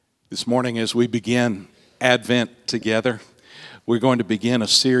This morning, as we begin Advent together, we're going to begin a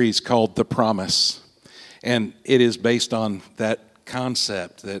series called The Promise. And it is based on that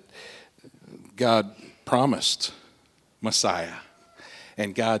concept that God promised Messiah,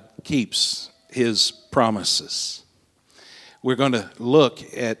 and God keeps his promises. We're going to look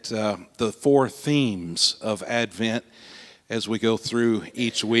at the four themes of Advent as we go through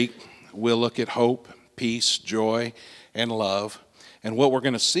each week. We'll look at hope, peace, joy, and love. And what we're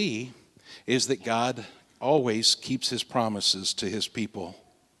going to see is that God always keeps his promises to his people.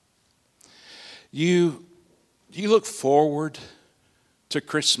 You look forward to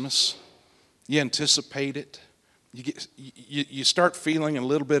Christmas? You anticipate it? You start feeling a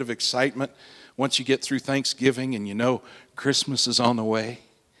little bit of excitement once you get through Thanksgiving and you know Christmas is on the way?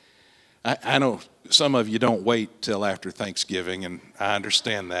 I know some of you don't wait till after Thanksgiving, and I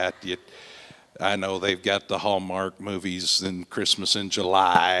understand that. I know they've got the Hallmark movies and Christmas in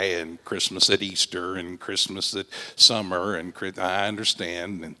July and Christmas at Easter and Christmas at summer, and I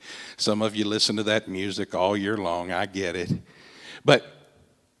understand. And some of you listen to that music all year long. I get it. But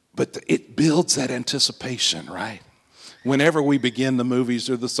it builds that anticipation, right? Whenever we begin the movies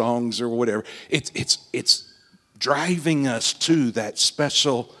or the songs or whatever, it's driving us to that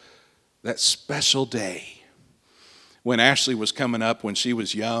special day. When Ashley was coming up, when she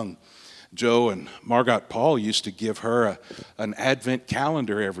was young, Joe and Margot Paul used to give her an Advent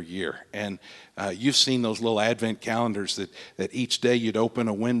calendar every year. And you've seen those little Advent calendars that each day you'd open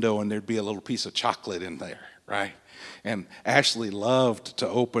a window and there'd be a little piece of chocolate in there, right? And Ashley loved to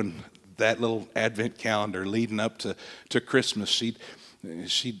open that little Advent calendar leading up to Christmas.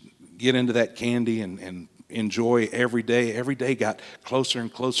 She'd get into that candy and enjoy every day. Every day got closer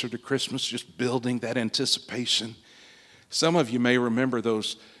and closer to Christmas, just building that anticipation. Some of you may remember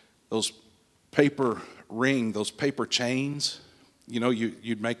those paper those paper chains. You know,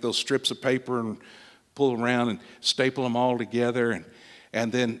 you'd make those strips of paper and pull around and staple them all together.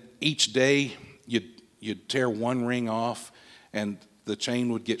 And then each day you'd tear one ring off and the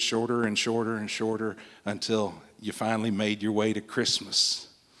chain would get shorter and shorter and shorter until you finally made your way to Christmas.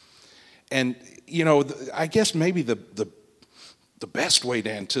 And, you know, I guess maybe the best way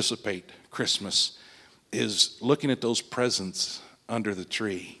to anticipate Christmas is looking at those presents under the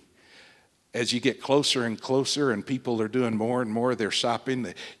tree. As you get closer and closer and people are doing more and more of their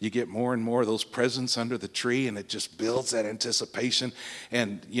shopping, you get more and more of those presents under the tree, and it just builds that anticipation.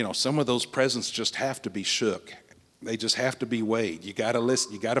 And, you know, some of those presents just have to be shook. They just have to be weighed. You got to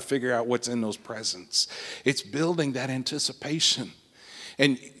listen. You got to figure out what's in those presents. It's building that anticipation.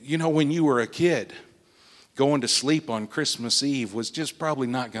 And, you know, when you were a kid, going to sleep on Christmas Eve was just probably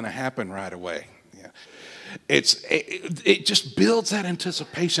not going to happen right away. It just builds that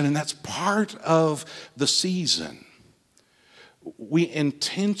anticipation, and that's part of the season. We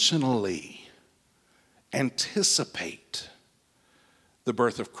intentionally anticipate the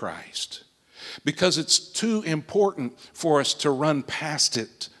birth of Christ because it's too important for us to run past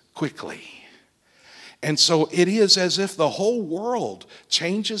it quickly. And so it is as if the whole world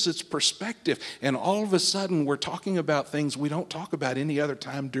changes its perspective, and all of a sudden we're talking about things we don't talk about any other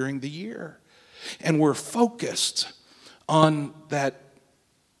time during the year. And we're focused on that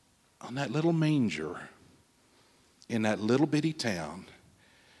little manger in that little bitty town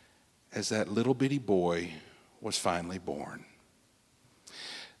as that little bitty boy was finally born.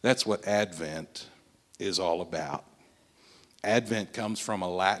 That's what Advent is all about. Advent comes from a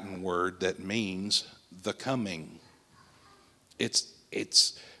Latin word that means the coming.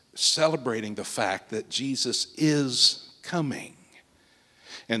 It's celebrating the fact that Jesus is coming.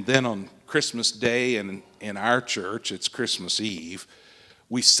 And then on Christmas Day, and in our church, it's Christmas Eve,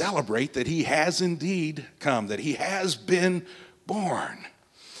 we celebrate that he has indeed come, that he has been born.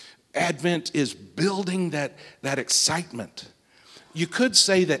 Advent is building that excitement. You could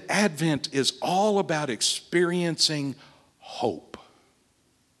say that Advent is all about experiencing hope.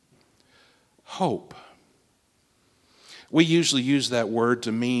 Hope. We usually use that word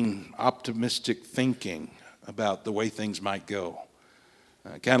to mean optimistic thinking about the way things might go.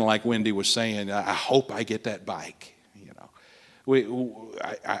 Kind of like Wendy was saying, I hope I get that bike. You know,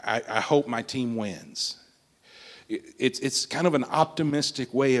 I hope my team wins. It's kind of an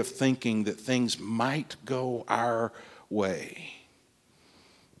optimistic way of thinking that things might go our way.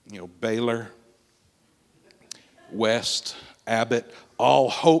 You know, Baylor, West, Abbott all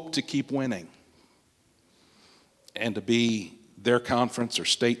hope to keep winning and to be their conference or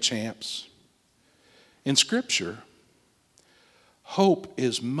state champs. In Scripture, hope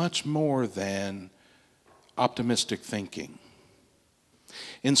is much more than optimistic thinking.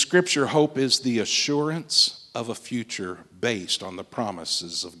 In Scripture, hope is the assurance of a future based on the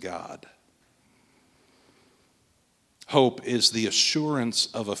promises of God. Hope is the assurance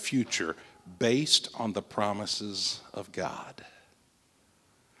of a future based on the promises of God.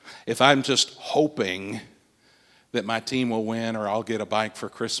 If I'm just hoping that my team will win or I'll get a bike for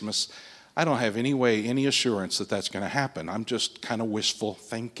Christmas, I don't have any assurance that that's going to happen. I'm just kind of wishful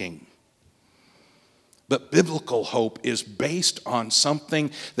thinking. But biblical hope is based on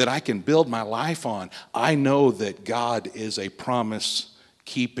something that I can build my life on. I know that God is a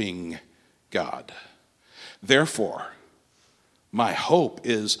promise-keeping God. Therefore, my hope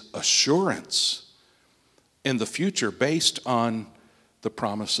is assurance in the future based on the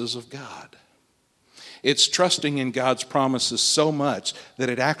promises of God. It's trusting in God's promises so much that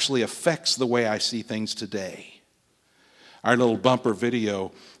it actually affects the way I see things today. Our little bumper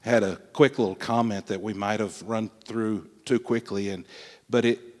video had a quick little comment that we might have run through too quickly, but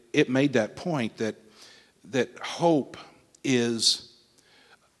it made that point that hope is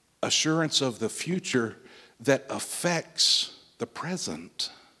assurance of the future that affects the present.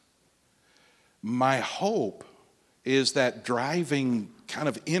 My hope is that driving kind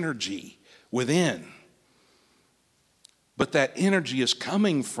of energy within. But that energy is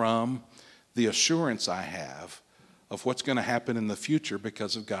coming from the assurance I have of what's going to happen in the future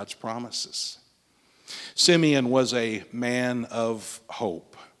because of God's promises. Simeon was a man of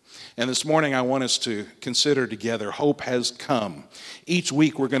hope. And this morning I want us to consider together, hope has come. Each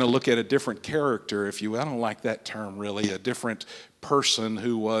week we're going to look at a different character, if you will. I don't like that term really, a different person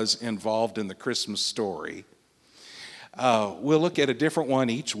who was involved in the Christmas story. We'll look at a different one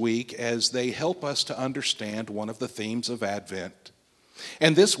each week as they help us to understand one of the themes of Advent.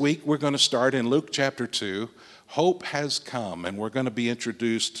 And this week we're going to start in Luke chapter 2, Hope Has Come, and we're going to be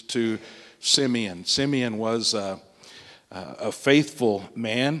introduced to Simeon. Simeon was a faithful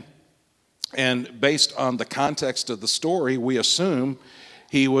man, and based on the context of the story, we assume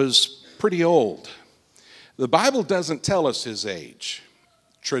he was pretty old. The Bible doesn't tell us his age.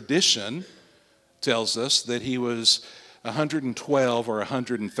 Tradition tells us that he was 112 or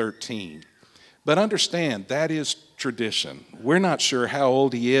 113. But understand, that is tradition. We're not sure how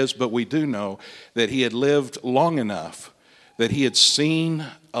old he is, but we do know that he had lived long enough, that he had seen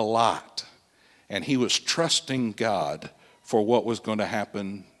a lot, and he was trusting God for what was going to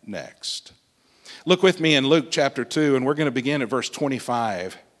happen next. Look with me in Luke chapter 2, and we're going to begin at verse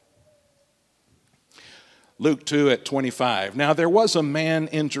 25. Luke 2 at 25. Now there was a man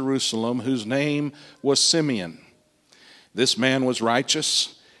in Jerusalem whose name was Simeon. This man was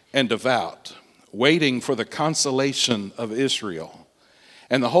righteous and devout, waiting for the consolation of Israel.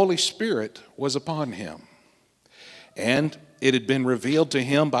 And the Holy Spirit was upon him. And it had been revealed to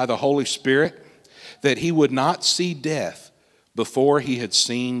him by the Holy Spirit that he would not see death before he had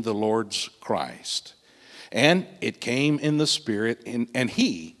seen the Lord's Christ. And it came in the Spirit, and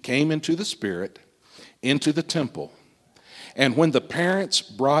he came into the Spirit, into the temple. And when the parents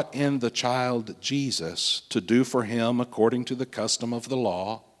brought in the child Jesus to do for him according to the custom of the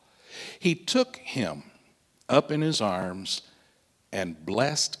law, he took him up in his arms and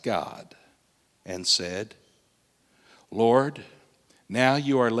blessed God and said, Lord, now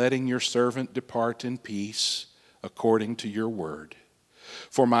you are letting your servant depart in peace according to your word.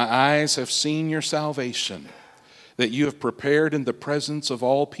 For my eyes have seen your salvation, that you have prepared in the presence of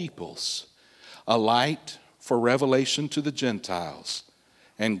all peoples, a light for revelation to the Gentiles,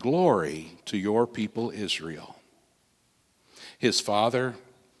 and glory to your people Israel. His father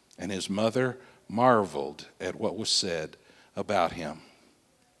and his mother marveled at what was said about him.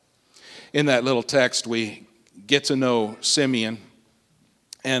 In that little text, we get to know Simeon,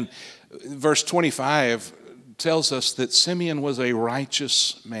 and verse 25 tells us that Simeon was a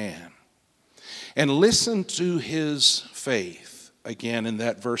righteous man. And listen to his faith, again in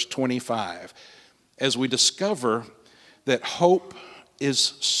that verse 25, as we discover that hope is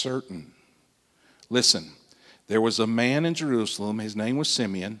certain. Listen, there was a man in Jerusalem, his name was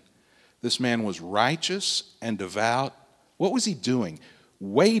Simeon. This man was righteous and devout. What was he doing?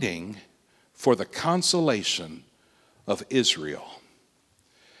 Waiting for the consolation of Israel.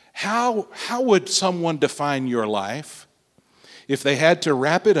 How would someone define your life? If they had to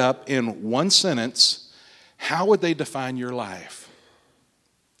wrap it up in one sentence, how would they define your life?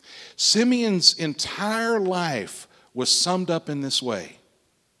 Simeon's entire life was summed up in this way.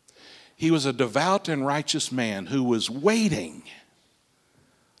 He was a devout and righteous man who was waiting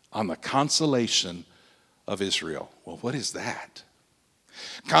on the consolation of Israel. Well, what is that?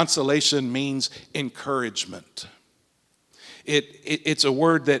 Consolation means encouragement. It's a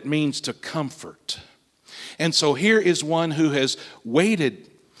word that means to comfort. And so here is one who has waited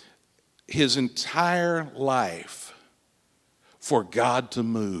his entire life for God to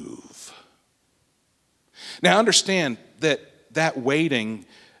move. Now understand that waiting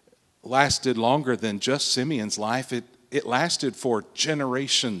lasted longer than just Simeon's life. It lasted for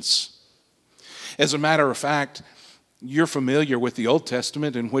generations. As a matter of fact, you're familiar with the Old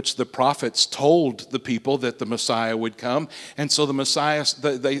Testament, in which the prophets told the people that the Messiah would come. And so the Messiah,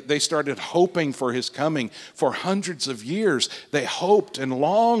 they started hoping for his coming for hundreds of years. They hoped and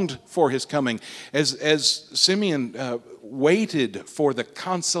longed for his coming. As Simeon waited for the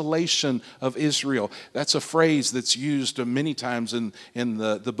consolation of Israel. That's a phrase that's used many times in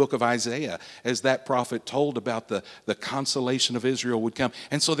the book of Isaiah, as that prophet told about the consolation of Israel would come.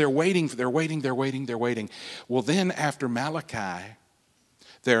 And so they're waiting. Well, then after Malachi,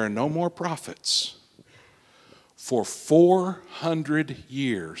 there are no more prophets. For 400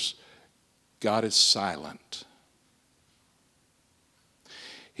 years, God is silent.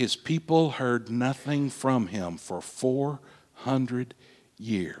 His people heard nothing from him for 400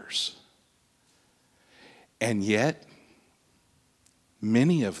 years. And yet,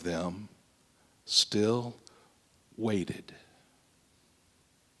 many of them still waited.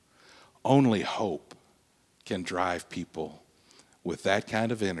 Only hope can drive people with that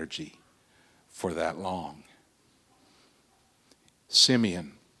kind of energy for that long.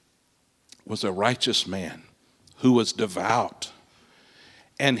 Simeon was a righteous man who was devout.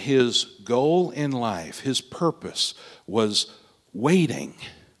 And his goal in life, his purpose, was waiting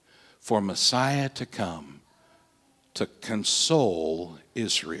for Messiah to come to console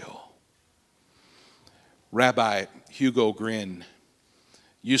Israel. Rabbi Hugo Gryn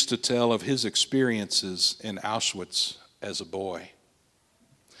used to tell of his experiences in Auschwitz as a boy.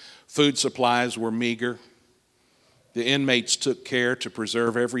 Food supplies were meager. The inmates took care to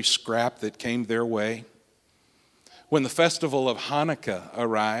preserve every scrap that came their way. When the festival of Hanukkah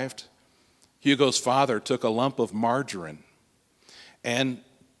arrived, Hugo's father took a lump of margarine, and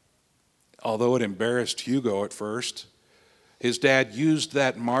although it embarrassed Hugo at first, his dad used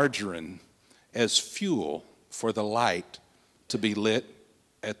that margarine as fuel for the light to be lit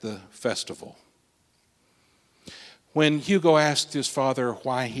at the festival. When Hugo asked his father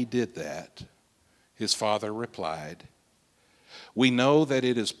why he did that, his father replied, "We know that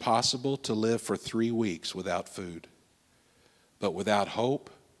it is possible to live for 3 weeks without food. But without hope,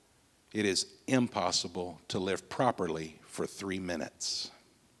 it is impossible to live properly for 3 minutes."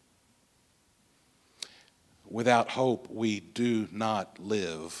 Without hope, we do not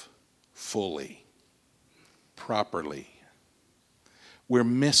live fully, properly. We're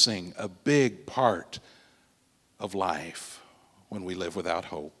missing a big part of life when we live without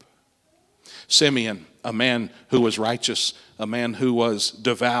hope. Simeon, a man who was righteous, a man who was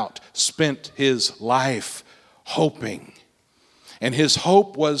devout, spent his life hoping. And his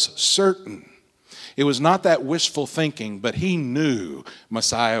hope was certain. It was not that wishful thinking, but he knew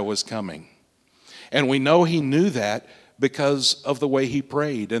Messiah was coming. And we know he knew that because of the way he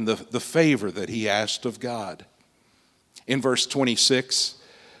prayed and the favor that he asked of God. In verse 26,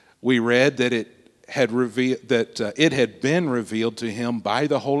 we read that it had been revealed to him by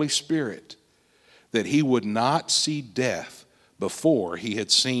the Holy Spirit that he would not see death before he had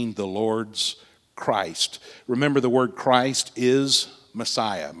seen the Lord's Christ. Remember, the word Christ is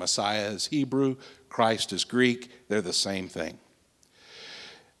Messiah. Messiah is Hebrew, Christ is Greek. They're the same thing.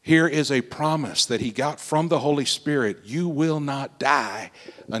 Here is a promise that he got from the Holy Spirit. You will not die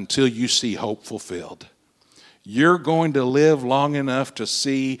until you see hope fulfilled. You're going to live long enough to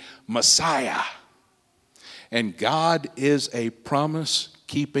see Messiah. And God is a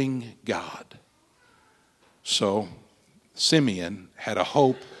promise-keeping God. So Simeon had a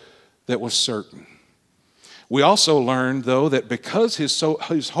hope that was certain. We also learned, though, that because his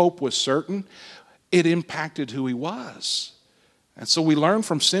hope was certain, it impacted who he was. And so we learn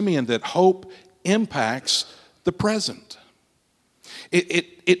from Simeon that hope impacts the present.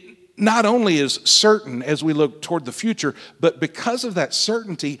 It not only is certain as we look toward the future, but because of that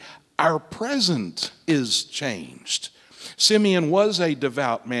certainty, our present is changed. Simeon was a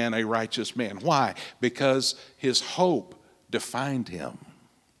devout man, a righteous man. Why? Because his hope defined him.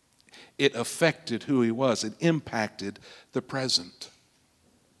 It affected who he was. It impacted the present.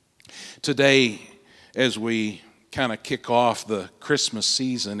 Today, as we kind of kick off the Christmas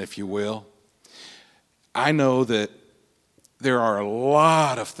season, if you will, I know that there are a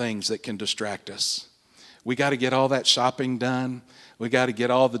lot of things that can distract us. We got to get all that shopping done. We got to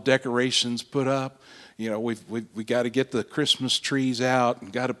get all the decorations put up. You know, we got to get the Christmas trees out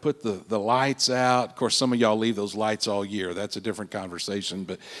and got to put the lights out. Of course, some of y'all leave those lights all year. That's a different conversation.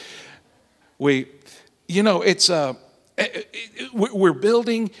 But We're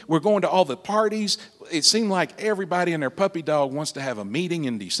building, we're going to all the parties. It seemed like everybody and their puppy dog wants to have a meeting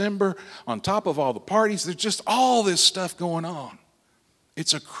in December on top of all the parties. There's just all this stuff going on.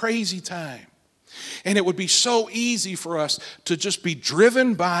 It's a crazy time. And it would be so easy for us to just be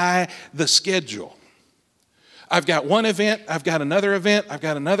driven by the schedule. I've got one event, I've got another event, I've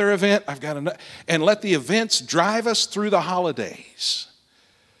got another event, I've got another, and let the events drive us through the holidays.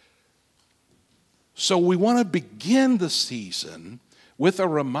 So we want to begin the season with a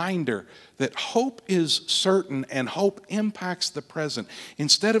reminder that hope is certain and hope impacts the present.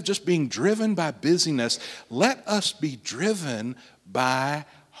 Instead of just being driven by busyness, let us be driven by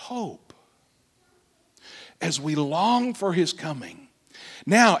hope as we long for his coming.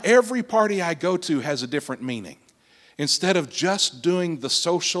 Now, every party I go to has a different meaning. Instead of just doing the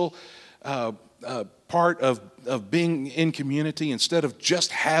social part of being in community, instead of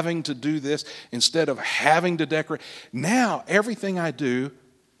just having to do this, instead of having to decorate, now everything I do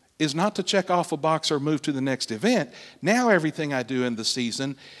is not to check off a box or move to the next event. Now everything I do in the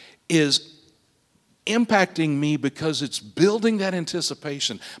season is impacting me because it's building that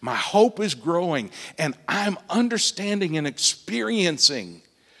anticipation. My hope is growing, and I'm understanding and experiencing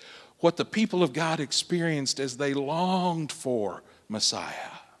what the people of God experienced as they longed for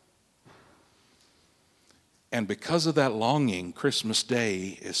Messiah. And because of that longing, Christmas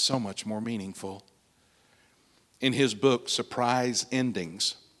Day is so much more meaningful. In his book, Surprise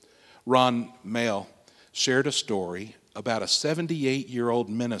Endings, Ron Mail shared a story about a 78-year-old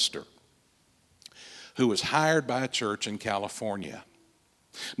minister who was hired by a church in California.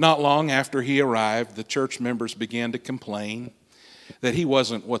 Not long after he arrived, the church members began to complain that he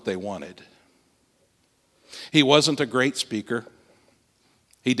wasn't what they wanted. He wasn't a great speaker.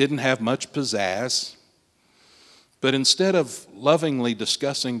 He didn't have much pizzazz. But instead of lovingly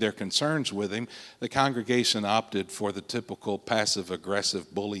discussing their concerns with him, the congregation opted for the typical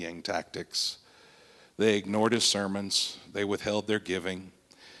passive-aggressive bullying tactics. They ignored his sermons. They withheld their giving.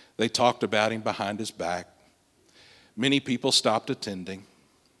 They talked about him behind his back. Many people stopped attending.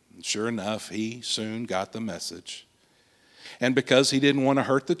 And sure enough, he soon got the message. And because he didn't want to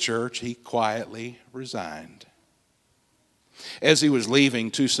hurt the church, he quietly resigned. As he was leaving,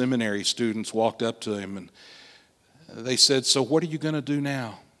 2 seminary students walked up to him and they said, "So what are you going to do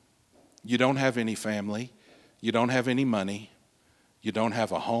now? You don't have any family. You don't have any money. You don't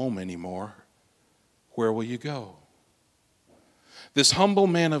have a home anymore. Where will you go?" This humble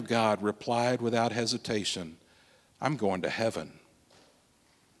man of God replied without hesitation, "I'm going to heaven."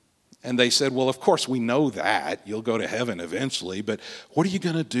 And they said, "Well, of course we know that. You'll go to heaven eventually, but what are you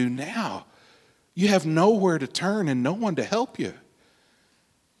going to do now? You have nowhere to turn and no one to help you."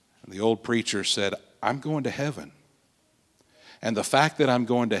 And the old preacher said, "I'm going to heaven. And the fact that I'm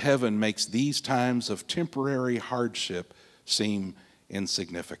going to heaven makes these times of temporary hardship seem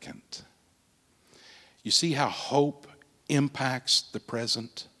insignificant." You see how hope impacts the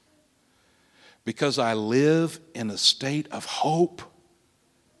present? Because I live in a state of hope,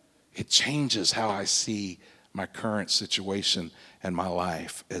 it changes how I see my current situation and my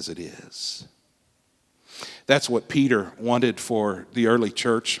life as it is. That's what Peter wanted for the early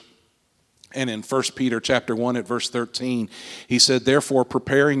church. And in 1 Peter chapter 1 at verse 13, he said, "Therefore,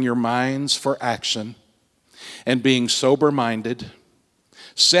 preparing your minds for action and being sober-minded,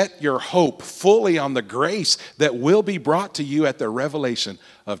 set your hope fully on the grace that will be brought to you at the revelation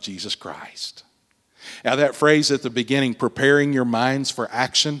of Jesus Christ." Now that phrase at the beginning, preparing your minds for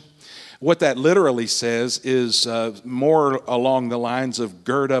action, what that literally says is more along the lines of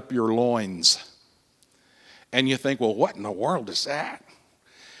gird up your loins. And you think, well, what in the world is that?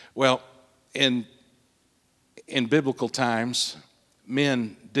 Well, in biblical times,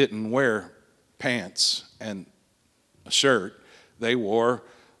 men didn't wear pants and a shirt. They wore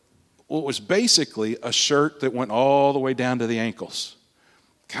what was basically a shirt that went all the way down to the ankles,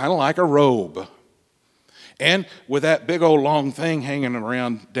 kind of like a robe. And with that big old long thing hanging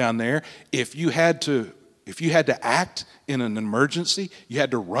around down there, if you had to act in an emergency, you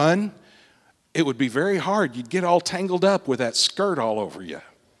had to run, it would be very hard. You'd get all tangled up with that skirt all over you.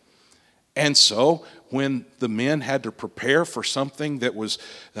 And so when the men had to prepare for something that was,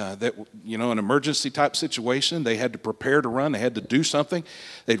 an emergency type situation, they had to prepare to run, they had to do something,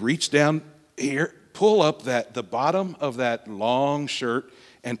 they'd reach down here, pull up the bottom of that long shirt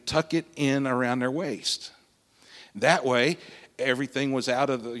and tuck it in around their waist. That way, everything was out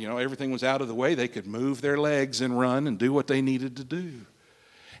of the way. They could move their legs and run and do what they needed to do.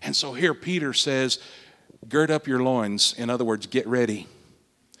 And so here Peter says, gird up your loins. In other words, get ready.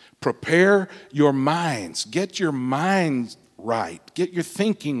 Prepare your minds. Get your mind right. Get your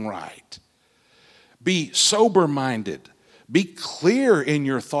thinking right. Be sober-minded. Be clear in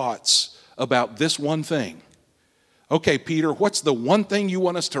your thoughts about this one thing. Okay, Peter, what's the one thing you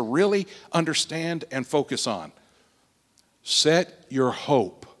want us to really understand and focus on? Set your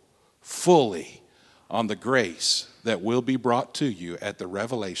hope fully on the grace that will be brought to you at the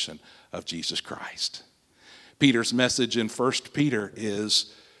revelation of Jesus Christ. Peter's message in 1 Peter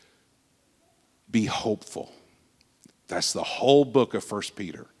is be hopeful. That's the whole book of 1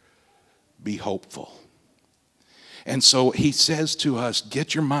 Peter. Be hopeful. And so he says to us,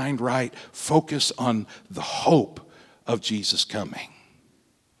 get your mind right. Focus on the hope of Jesus coming.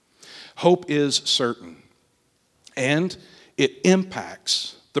 Hope is certain, and it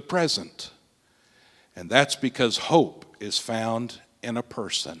impacts the present. And that's because hope is found in a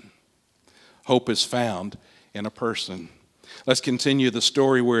person. Hope is found in a person. Let's continue the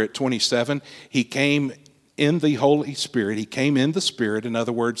story. We're at 27. He came in the Holy Spirit. He came in the Spirit. In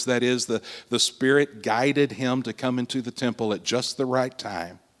other words, that is, the Spirit guided him to come into the temple at just the right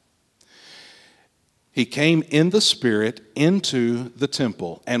time. He came in the Spirit into the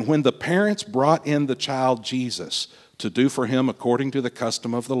temple. And when the parents brought in the child Jesus to do for him according to the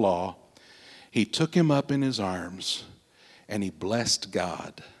custom of the law, he took him up in his arms and he blessed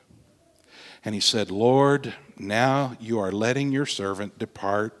God. And he said, Lord, now you are letting your servant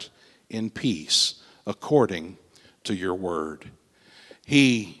depart in peace according to your word.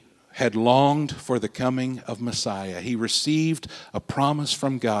 He had longed for the coming of Messiah. He received a promise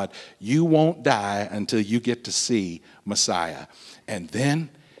from God. You won't die until you get to see Messiah. And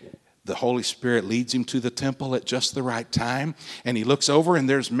then the Holy Spirit leads him to the temple at just the right time. And he looks over and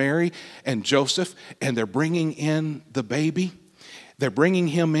there's Mary and Joseph, and they're bringing in the baby. They're bringing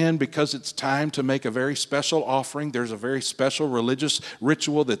him in because it's time to make a very special offering. There's a very special religious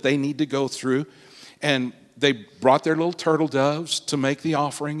ritual that they need to go through. And they brought their little turtle doves to make the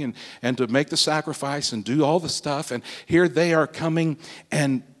offering and to make the sacrifice and do all the stuff. And here they are coming,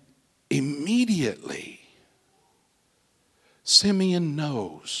 and immediately Simeon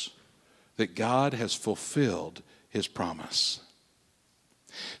knows that God has fulfilled his promise.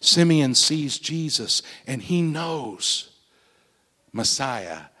 Simeon sees Jesus, and he knows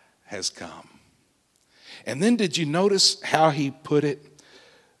Messiah has come. And then did you notice how he put it?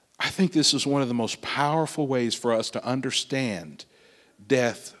 I think this is one of the most powerful ways for us to understand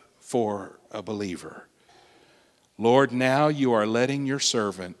death for a believer. Lord, now you are letting your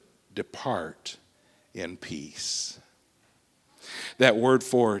servant depart in peace. That word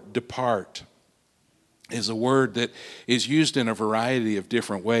for depart is a word that is used in a variety of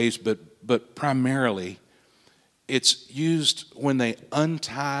different ways, but primarily it's used when they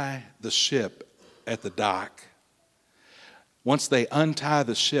untie the ship at the dock. Once they untie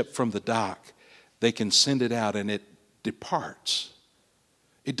the ship from the dock, they can send it out and it departs.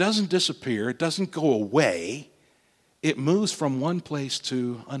 It doesn't disappear. It doesn't go away. It moves from one place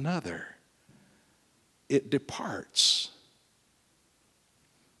to another. It departs.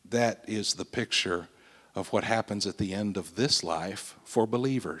 That is the picture of what happens at the end of this life for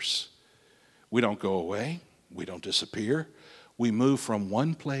believers. We don't go away. We don't disappear. We move from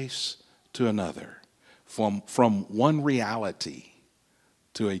one place to another. From one reality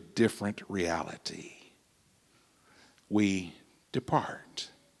to a different reality. We depart.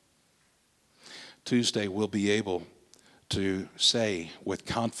 Tuesday we'll be able to say with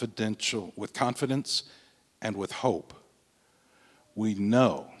confidence and with hope, we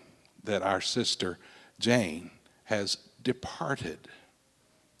know that our sister Jane has departed.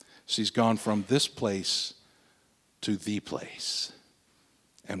 She's gone from this place to the place.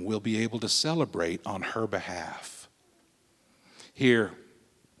 And we'll be able to celebrate on her behalf. Here,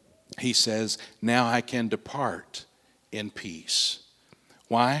 he says, now I can depart in peace.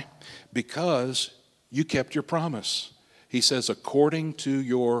 Why? Because you kept your promise. He says, according to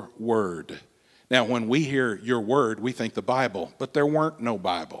your word. Now, when we hear your word, we think the Bible, but there weren't no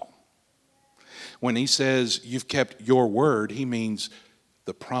Bible. When he says you've kept your word, he means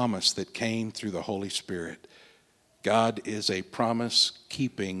the promise that came through the Holy Spirit. God is a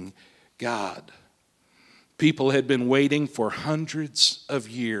promise-keeping God. People had been waiting for hundreds of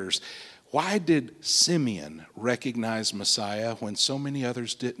years. Why did Simeon recognize Messiah when so many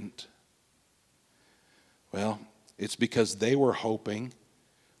others didn't? Well, it's because they were hoping,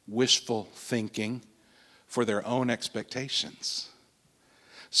 wishful thinking for their own expectations.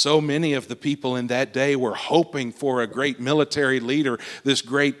 So many of the people in that day were hoping for a great military leader, this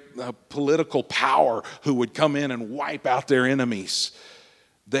great political power who would come in and wipe out their enemies.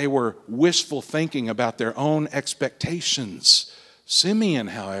 They were wishful thinking about their own expectations. Simeon,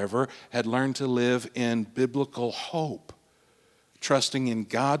 however, had learned to live in biblical hope, trusting in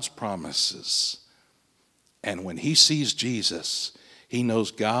God's promises And when he sees Jesus, he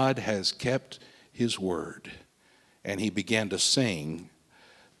knows God has kept his word. And he began to sing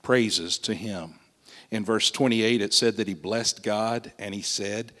praises to him. In verse 28, it said that he blessed God and he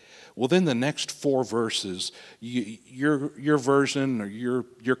said, well, then the next 4 verses, your version or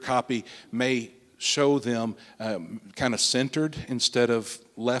your copy may show them kind of centered instead of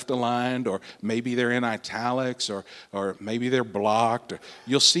left aligned, or maybe they're in italics, or maybe they're blocked.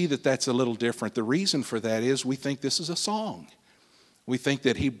 You'll see that that's a little different. The reason for that is we think this is a song. We think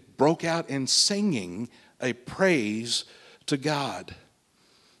that he broke out in singing a praise to God.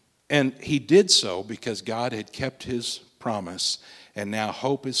 And he did so because God had kept his promise, and now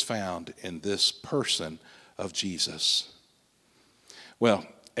hope is found in this person of Jesus. Well,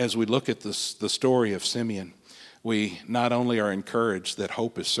 as we look at the story of Simeon, we not only are encouraged that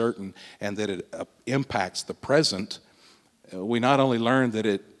hope is certain and that it impacts the present, we not only learn that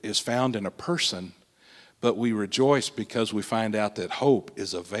it is found in a person, but we rejoice because we find out that hope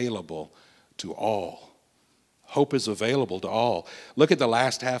is available to all. Hope is available to all. Look at the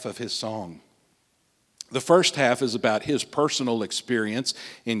last half of his song. The first half is about his personal experience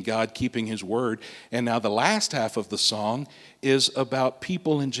in God keeping his word. And now the last half of the song is about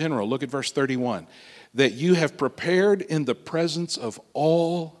people in general. Look at verse 31. That you have prepared in the presence of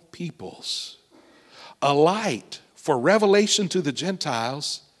all peoples a light for revelation to the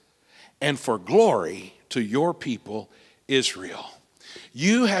Gentiles and for glory to your people Israel.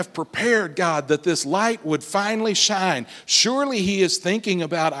 You have prepared, God, that this light would finally shine. Surely he is thinking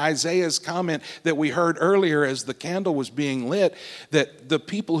about Isaiah's comment that we heard earlier as the candle was being lit, that the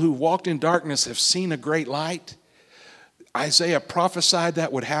people who walked in darkness have seen a great light. Isaiah prophesied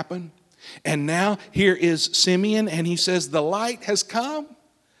that would happen. And now here is Simeon, and he says the light has come.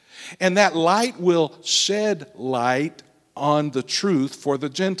 And that light will shed light on the truth for the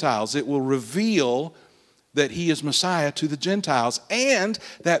Gentiles. It will reveal that he is Messiah to the Gentiles. And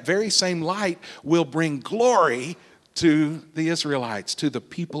that very same light will bring glory to the Israelites, to the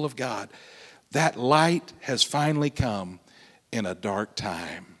people of God. That light has finally come in a dark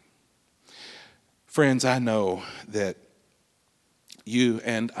time. Friends, I know that you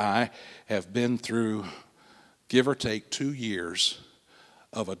and I have been through, give or take, 2 years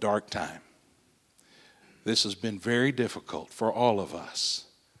of a dark time. This has been very difficult for all of us.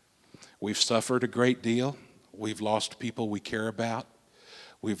 We've suffered a great deal. We've lost people we care about.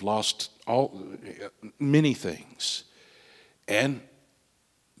 We've lost many things. And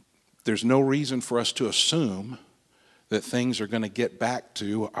there's no reason for us to assume that things are going to get back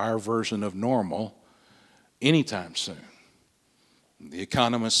to our version of normal anytime soon. The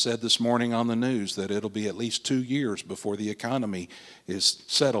Economist said this morning on the news that it'll be at least 2 years before the economy is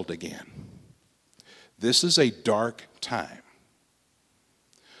settled again. This is a dark time.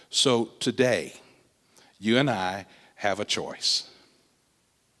 So today, you and I have a choice.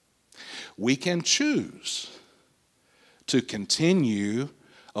 We can choose to continue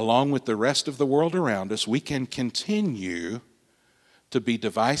along with the rest of the world around us. We can continue to be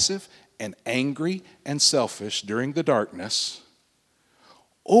divisive and angry and selfish during the darkness,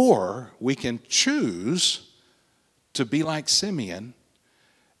 or we can choose to be like Simeon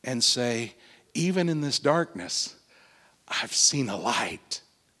and say, even in this darkness, I've seen a light.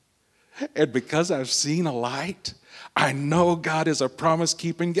 And because I've seen a light, I know God is a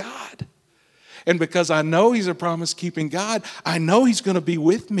promise-keeping God. And because I know he's a promise-keeping God, I know he's going to be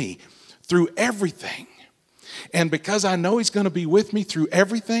with me through everything. And because I know he's going to be with me through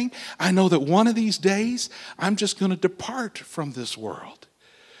everything, I know that one of these days, I'm just going to depart from this world.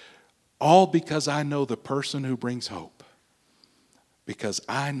 All because I know the person who brings hope. Because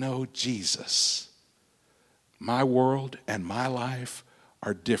I know Jesus. My world and my life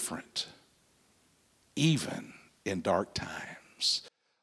are different, even in dark times.